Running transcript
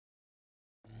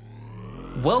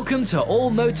Welcome to All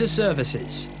Motor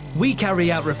Services. We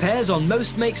carry out repairs on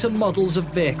most makes and models of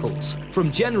vehicles,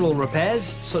 from general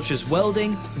repairs such as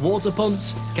welding, water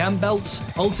pumps, cam belts,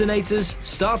 alternators,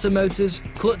 starter motors,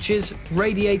 clutches,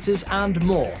 radiators and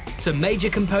more, to major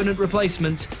component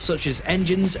replacement such as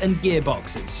engines and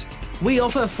gearboxes. We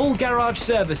offer full garage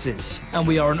services, and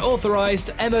we are an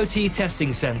authorised MOT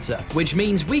testing centre, which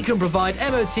means we can provide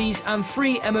MOTs and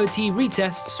free MOT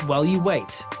retests while you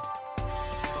wait.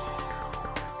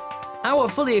 Our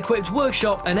fully equipped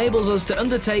workshop enables us to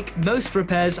undertake most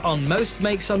repairs on most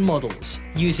makes and models,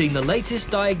 using the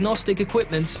latest diagnostic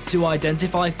equipment to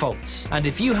identify faults. And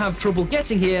if you have trouble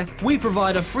getting here, we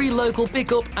provide a free local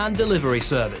pickup and delivery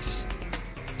service.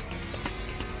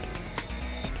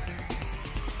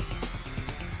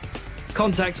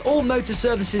 Contact All Motor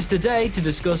Services today to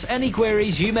discuss any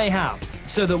queries you may have,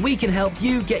 so that we can help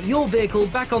you get your vehicle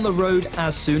back on the road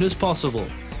as soon as possible.